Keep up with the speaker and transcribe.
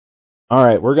All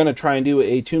right, we're going to try and do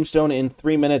a tombstone in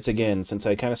 3 minutes again. Since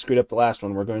I kind of screwed up the last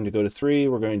one, we're going to go to 3.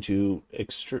 We're going to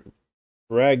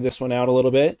drag this one out a little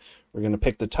bit. We're going to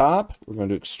pick the top. We're going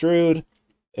to extrude,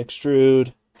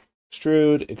 extrude,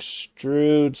 extrude,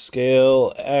 extrude,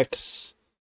 scale X,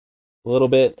 a little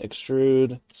bit,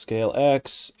 extrude, scale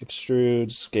X,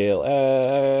 extrude, scale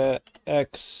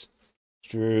X,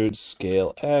 extrude,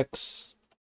 scale X.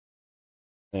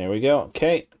 There we go.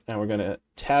 Okay, now we're going to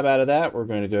tab out of that. We're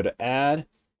going to go to Add,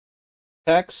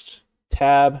 Text,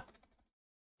 Tab,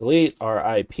 Delete,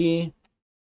 RIP.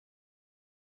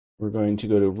 We're going to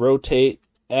go to Rotate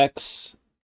X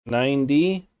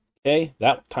 90. Okay,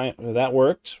 that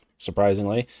worked,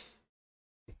 surprisingly.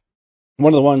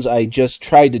 One of the ones I just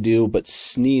tried to do, but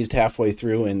sneezed halfway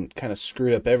through and kind of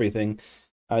screwed up everything.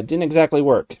 Didn't exactly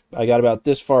work. I got about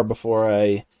this far before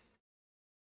I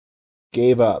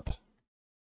gave up.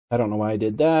 I don't know why I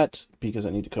did that, because I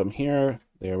need to come here.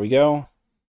 There we go.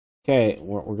 Okay,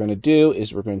 what we're going to do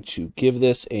is we're going to give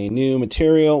this a new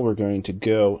material. We're going to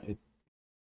go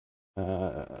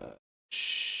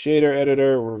shader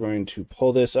editor. We're going to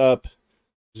pull this up,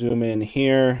 zoom in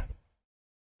here.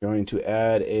 We're going to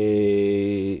add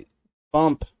a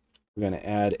bump. We're going to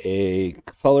add a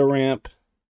color ramp.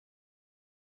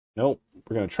 Nope.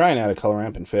 We're going to try and add a color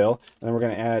ramp and fail. And then we're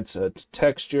going to add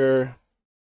texture,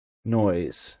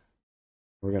 noise.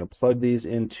 We're going to plug these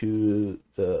into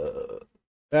the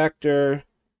vector,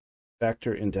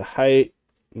 vector into height,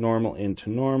 normal into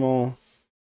normal,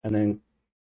 and then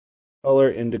color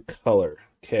into color.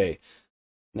 Okay,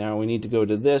 now we need to go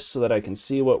to this so that I can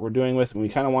see what we're doing with, and we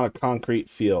kind of want a concrete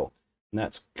feel. And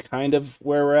that's kind of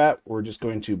where we're at. We're just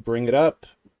going to bring up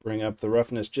the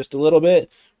roughness just a little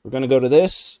bit. We're going to go to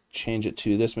this, change it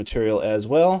to this material as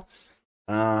well.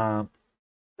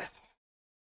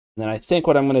 Then I think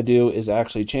what I'm going to do is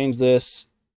actually change this,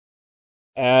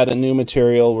 add a new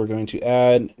material. We're going to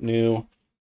add new.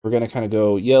 We're going to kind of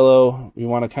go yellow. We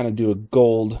want to kind of do a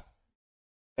gold.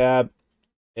 Tab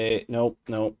A. Nope.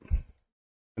 Nope.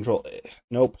 Control A.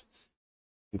 Nope.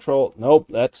 Control. Nope.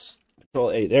 That's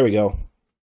Control A. There we go.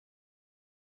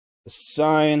 The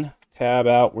sign. Tab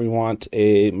out. We want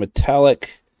a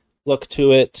metallic look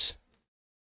to it.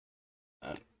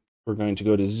 We're going to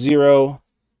go to 0.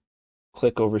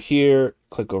 Click over here,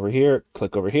 click over here,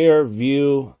 click over here,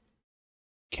 view,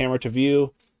 camera to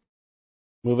view,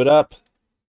 move it up.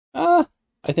 I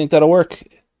think that'll work.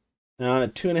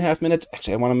 2.5 minutes.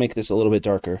 Actually, I want to make this a little bit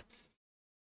darker.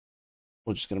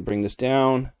 We're just going to bring this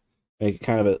down, make it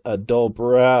kind of a dull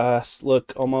brass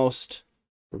look almost.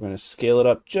 We're going to scale it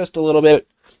up just a little bit.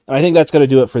 And I think that's going to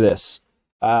do it for this.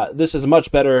 This is much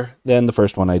better than the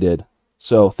first one I did.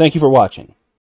 So thank you for watching.